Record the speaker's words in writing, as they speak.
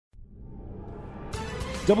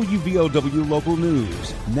WVOW Local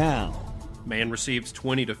News now. Man receives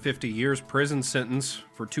 20 to 50 years prison sentence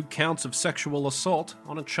for 2 counts of sexual assault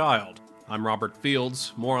on a child. I'm Robert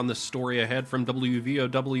Fields. More on this story ahead from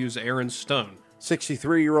WVOW's Aaron Stone.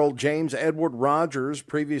 63-year-old James Edward Rogers,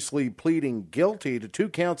 previously pleading guilty to 2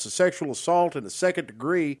 counts of sexual assault in the second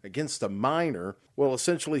degree against a minor, will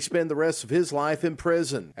essentially spend the rest of his life in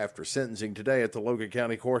prison after sentencing today at the Logan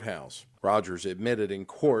County Courthouse. Rogers admitted in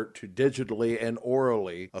court to digitally and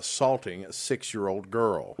orally assaulting a 6-year-old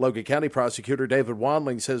girl. Logan County prosecutor David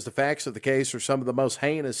Wandling says the facts of the case are some of the most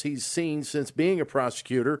heinous he's seen since being a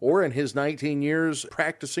prosecutor or in his 19 years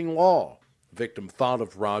practicing law. The victim thought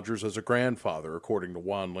of Rogers as a grandfather, according to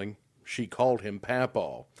Wandling. She called him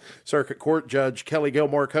Papaw. Circuit Court Judge Kelly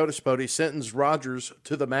Gilmore Codispoti sentenced Rogers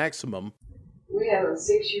to the maximum. We have a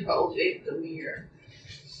 6-year-old victim here,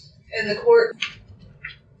 and the court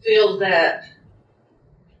feels that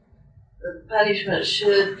the punishment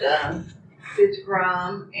should fit the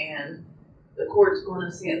crime, and the court's going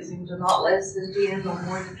to sentence him to not less than 10 or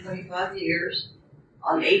more than 25 years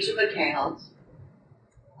on each of the counts.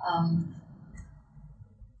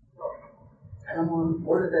 And I'm going to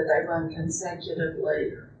order that they run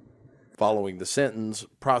consecutively. Following the sentence,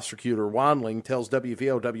 prosecutor Wandling tells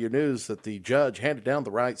WVOW News that the judge handed down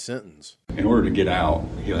the right sentence. In order to get out,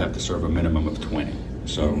 he'll have to serve a minimum of 20.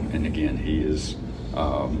 So, and again, he is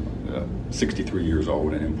 63 years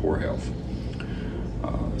old and in poor health.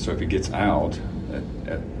 So if he gets out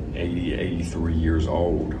at 80, 83 years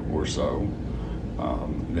old or so,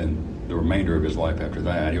 then the remainder of his life after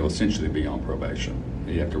that, he'll essentially be on probation.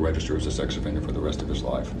 You have to register as a sex offender for the rest of his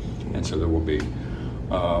life. And so there will be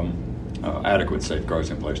adequate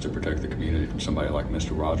safeguards in place to protect the community from somebody like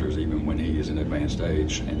Mr. Rogers, even when he is in advanced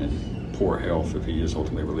age and in poor health if he is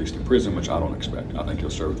ultimately released in prison, which I don't expect. I think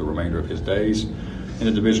he'll serve the remainder of his days in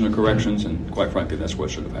the Division of Corrections, and quite frankly, that's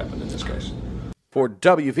what should have happened in this case. For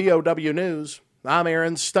WVOW News, I'm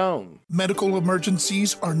Aaron Stone. Medical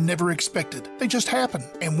emergencies are never expected. They just happen.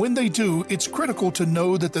 And when they do, it's critical to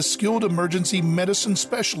know that the skilled emergency medicine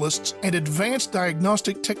specialists and advanced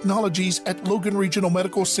diagnostic technologies at Logan Regional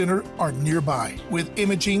Medical Center are nearby. With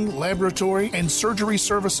imaging, laboratory, and surgery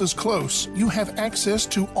services close, you have access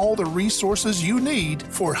to all the resources you need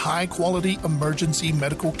for high-quality emergency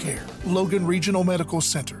medical care. Logan Regional Medical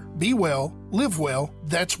Center. Be well, live well,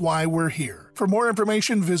 that's why we're here. For more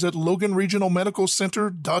information, visit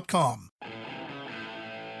LoganRegionalMedicalCenter.com.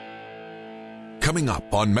 Coming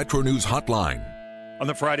up on Metro News Hotline. On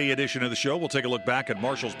the Friday edition of the show, we'll take a look back at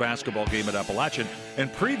Marshall's basketball game at Appalachian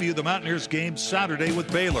and preview the Mountaineers game Saturday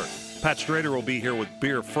with Baylor. Pat Strader will be here with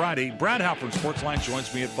Beer Friday. Brad Howe from Sportsline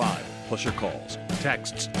joins me at 5. Plus your calls,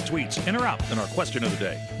 texts, tweets, in or out, and our question of the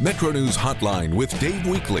day. Metro News Hotline with Dave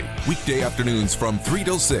Weekley. Weekday afternoons from 3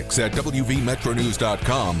 till 6 at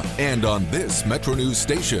WVMetroNews.com and on this Metro News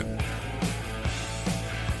station.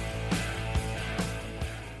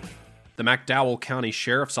 The McDowell County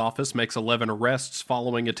Sheriff's Office makes 11 arrests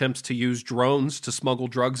following attempts to use drones to smuggle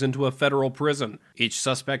drugs into a federal prison. Each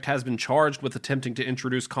suspect has been charged with attempting to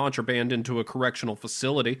introduce contraband into a correctional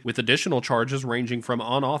facility, with additional charges ranging from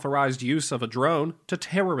unauthorized use of a drone to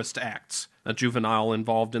terrorist acts. A juvenile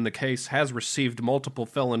involved in the case has received multiple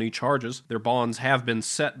felony charges. Their bonds have been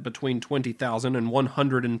set between $20,000 and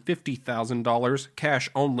 $150,000, cash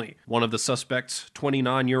only. One of the suspects,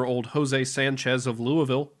 29-year-old Jose Sanchez of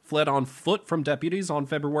Louisville, fled on foot from deputies on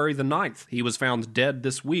February the 9th. He was found dead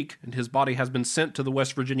this week, and his body has been sent to the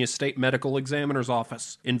West Virginia State Medical Examiner's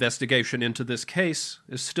Office. Investigation into this case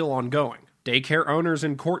is still ongoing. Daycare owners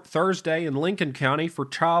in court Thursday in Lincoln County for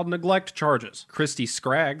child neglect charges. Christy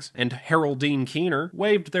Scraggs and Haroldine Keener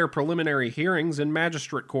waived their preliminary hearings in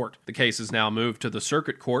magistrate court. The case is now moved to the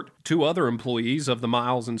circuit court. 2 other employees of the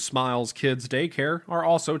Miles and Smiles Kids Daycare are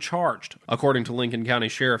also charged. According to Lincoln County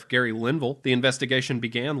Sheriff Gary Linville, the investigation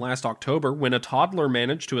began last October when a toddler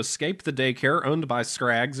managed to escape the daycare owned by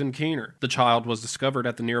Scraggs and Keener. The child was discovered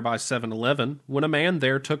at the nearby 7-Eleven when a man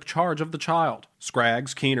there took charge of the child.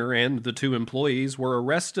 Scraggs, Keener, and the 2 employees were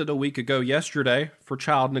arrested a week ago yesterday for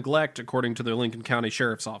child neglect, according to the Lincoln County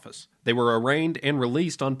Sheriff's Office. They were arraigned and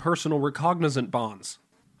released on personal recognizant bonds.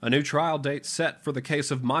 A new trial date set for the case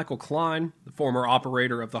of Michael Cline, the former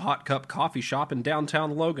operator of the Hot Cup coffee shop in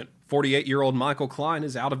downtown Logan. 48-year-old Michael Cline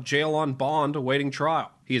is out of jail on bond awaiting trial.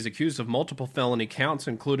 He is accused of multiple felony counts,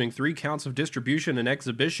 including 3 counts of distribution and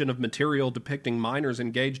exhibition of material depicting minors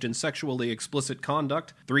engaged in sexually explicit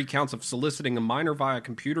conduct, 3 counts of soliciting a minor via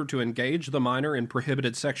computer to engage the minor in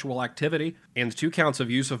prohibited sexual activity, and 2 counts of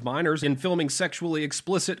use of minors in filming sexually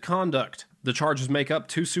explicit conduct. The charges make up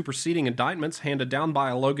 2 superseding indictments handed down by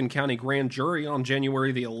a Logan County grand jury on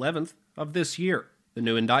January the 11th of this year. The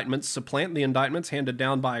new indictments supplant the indictments handed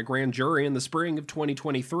down by a grand jury in the spring of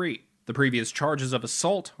 2023. The previous charges of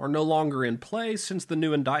assault are no longer in play since the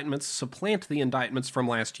new indictments supplant the indictments from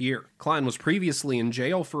last year. Cline was previously in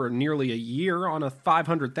jail for nearly a year on a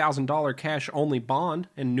 $500,000 cash-only bond,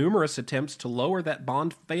 and numerous attempts to lower that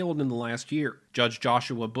bond failed in the last year. Judge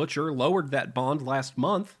Joshua Butcher lowered that bond last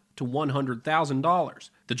month to $100,000.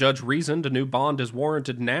 The judge reasoned a new bond is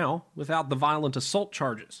warranted now without the violent assault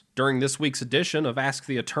charges. During this week's edition of Ask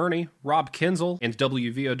the Attorney, Rob Kinzel and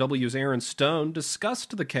WVOW's Aaron Stone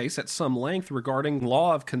discussed the case at some length regarding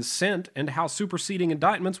law of consent and how superseding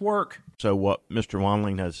indictments work. So what Mr.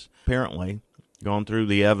 Wanling has apparently gone through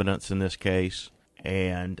the evidence in this case,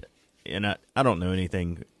 and I don't know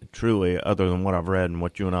anything truly other than what I've read and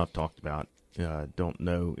what you and I have talked about. Don't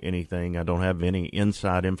know anything. I don't have any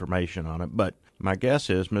inside information on it. But my guess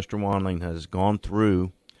is Mr. Wanling has gone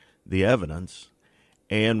through the evidence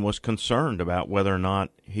and was concerned about whether or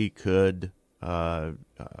not he could get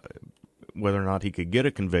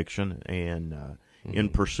a conviction and in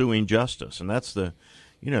pursuing justice. And that's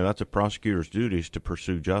that's a prosecutor's duties to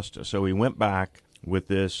pursue justice. So he went back with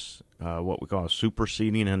this what we call a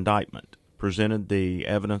superseding indictment, presented the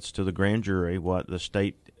evidence to the grand jury, what the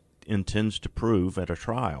state intends to prove at a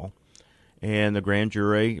trial, and the grand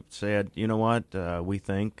jury said, you know what, we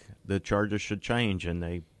think the charges should change, and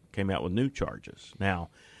they came out with new charges. Now,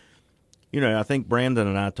 I think Brandon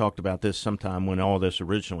and I talked about this sometime when all this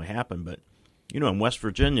originally happened, but, in West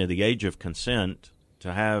Virginia, the age of consent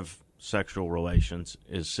to have sexual relations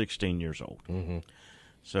is 16 years old. Mm-hmm.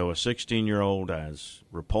 So a 16-year-old, as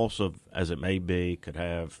repulsive as it may be, could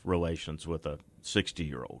have relations with a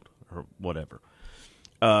 60-year-old or whatever.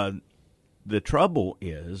 The trouble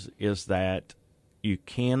is that you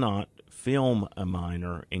cannot film a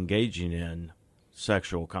minor engaging in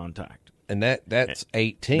sexual contact. And that's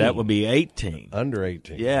 18. That would be 18. Under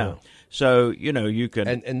 18. Yeah. So, you could...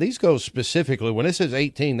 And these go specifically, when it says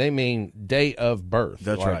 18, they mean day of birth.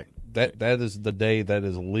 That's right. That is the day that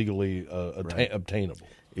is legally obtainable.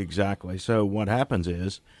 Exactly. So what happens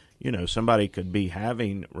is, somebody could be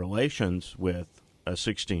having relations with a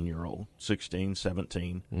 16-year-old, 16,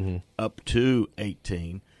 17, up to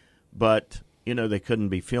 18, but, they couldn't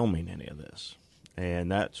be filming any of this.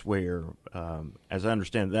 And that's where, as I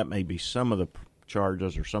understand, that may be some of the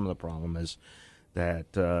charges or some of the problem is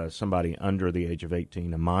that somebody under the age of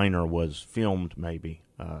 18, a minor, was filmed maybe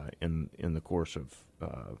in the course of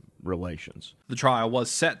relations. The trial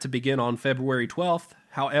was set to begin on February 12th.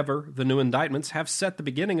 However, the new indictments have set the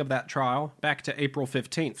beginning of that trial back to April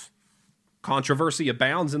 15th. Controversy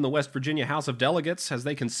abounds in the West Virginia House of Delegates as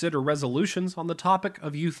they consider resolutions on the topic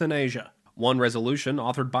of euthanasia. One resolution,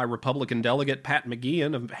 authored by Republican delegate Pat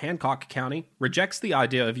McGeehan of Hancock County, rejects the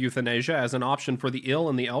idea of euthanasia as an option for the ill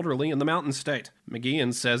and the elderly in the Mountain State.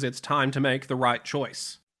 McGeehan says it's time to make the right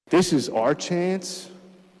choice. This is our chance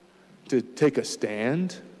to take a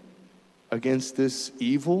stand against this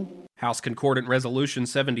evil. House Concordant Resolution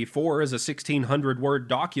 74 is a 1,600-word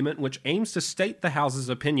document which aims to state the House's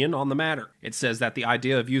opinion on the matter. It says that the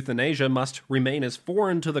idea of euthanasia must remain as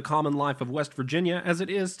foreign to the common life of West Virginia as it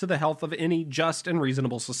is to the health of any just and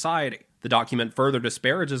reasonable society. The document further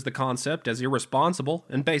disparages the concept as irresponsible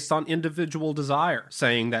and based on individual desire,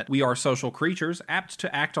 saying that we are social creatures apt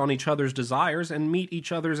to act on each other's desires and meet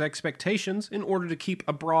each other's expectations in order to keep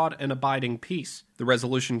a broad and abiding peace. The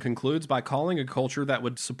resolution concludes by calling a culture that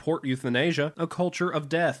would support euthanasia a culture of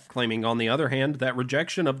death, claiming on the other hand that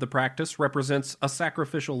rejection of the practice represents a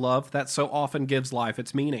sacrificial love that so often gives life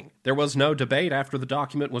its meaning. There was no debate after the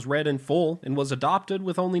document was read in full and was adopted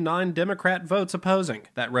with only 9 Democrat votes opposing.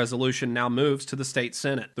 That resolution now moves to the state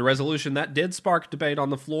Senate. The resolution that did spark debate on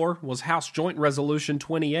the floor was House Joint Resolution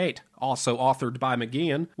 28, also authored by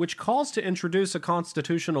McGeehan, which calls to introduce a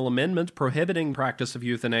constitutional amendment prohibiting practice of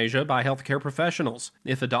euthanasia by healthcare professionals.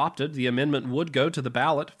 If adopted, the amendment would go to the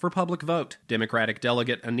ballot for public vote. Democratic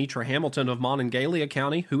delegate Anitra Hamilton of Monongalia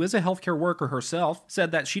County, who is a healthcare worker herself,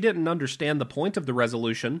 said that she didn't understand the point of the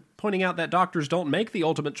resolution, pointing out that doctors don't make the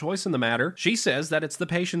ultimate choice in the matter. She says that it's the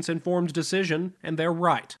patient's informed decision, and they're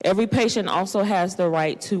right. Every patient also has the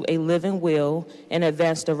right to a living will and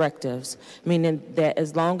advance directives, meaning that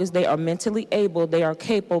as long as they are mentally able, they are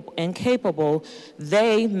capable,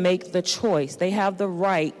 they make the choice. They have the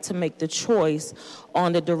right to make the choice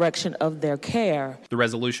on the direction of their care. The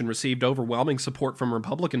resolution received overwhelming support from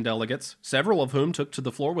Republican delegates, several of whom took to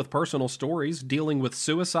the floor with personal stories dealing with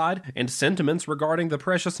suicide and sentiments regarding the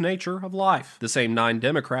precious nature of life. The same 9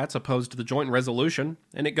 Democrats opposed the joint resolution,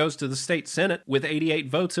 and it goes to the state Senate with 88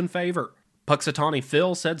 votes in favor. Puxatawny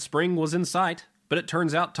Phil said spring was in sight, but it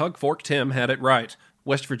turns out Tug Fork Tim had it right.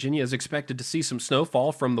 West Virginia is expected to see some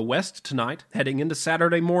snowfall from the west tonight, heading into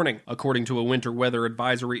Saturday morning, according to a winter weather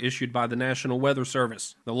advisory issued by the National Weather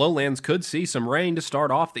Service. The lowlands could see some rain to start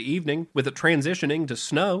off the evening, with it transitioning to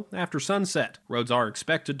snow after sunset. Roads are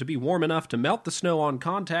expected to be warm enough to melt the snow on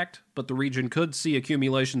contact, but the region could see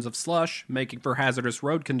accumulations of slush, making for hazardous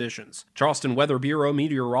road conditions. Charleston Weather Bureau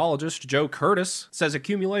meteorologist Joe Curtis says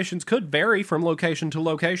accumulations could vary from location to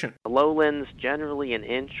location. The lowlands generally an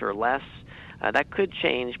inch or less. That could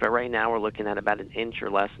change, but right now we're looking at about an inch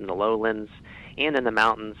or less in the lowlands, and in the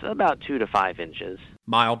mountains, about 2 to 5 inches.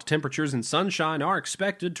 Mild temperatures and sunshine are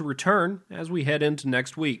expected to return as we head into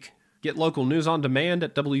next week. Get local news on demand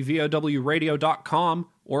at WVOWradio.com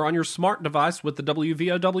or on your smart device with the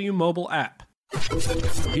WVOW mobile app.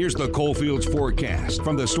 Here's the Coalfields forecast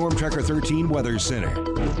from the Storm Tracker 13 Weather Center.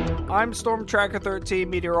 I'm Storm Tracker 13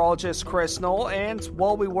 meteorologist Chris Knoll, and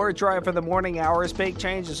while we were dry for the morning hours, big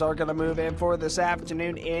changes are going to move in for this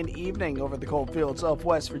afternoon and evening over the Coalfields of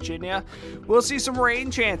West Virginia. We'll see some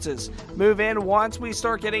rain chances move in once we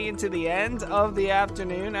start getting into the end of the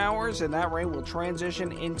afternoon hours, and that rain will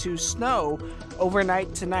transition into snow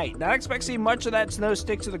overnight tonight. Not expect to see much of that snow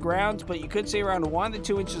stick to the ground, but you could see around 1 to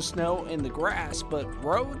 2 inches of snow in the grass. But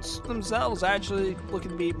roads themselves actually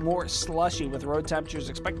looking to be more slushy, with road temperatures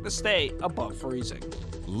expected to stay above freezing.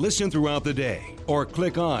 Listen throughout the day or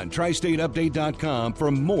click on tristateupdate.com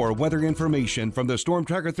for more weather information from the Storm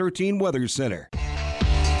Tracker 13 Weather Center.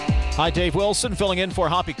 Hi, Dave Wilson filling in for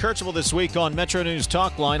Hoppy Kercheval this week on Metro News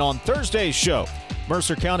Talkline on Thursday's show.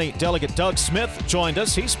 Mercer County Delegate Doug Smith joined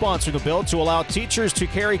us. He's sponsoring a bill to allow teachers to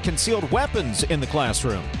carry concealed weapons in the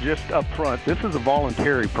classroom. Just up front, this is a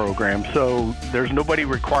voluntary program, so there's nobody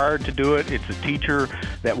required to do it. It's a teacher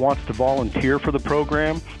that wants to volunteer for the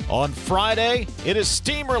program. On Friday, it is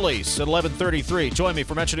steam release at 11:33. Join me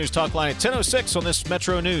for Metro News Talkline at 10:06 on this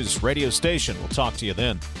Metro News radio station. We'll talk to you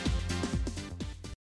then.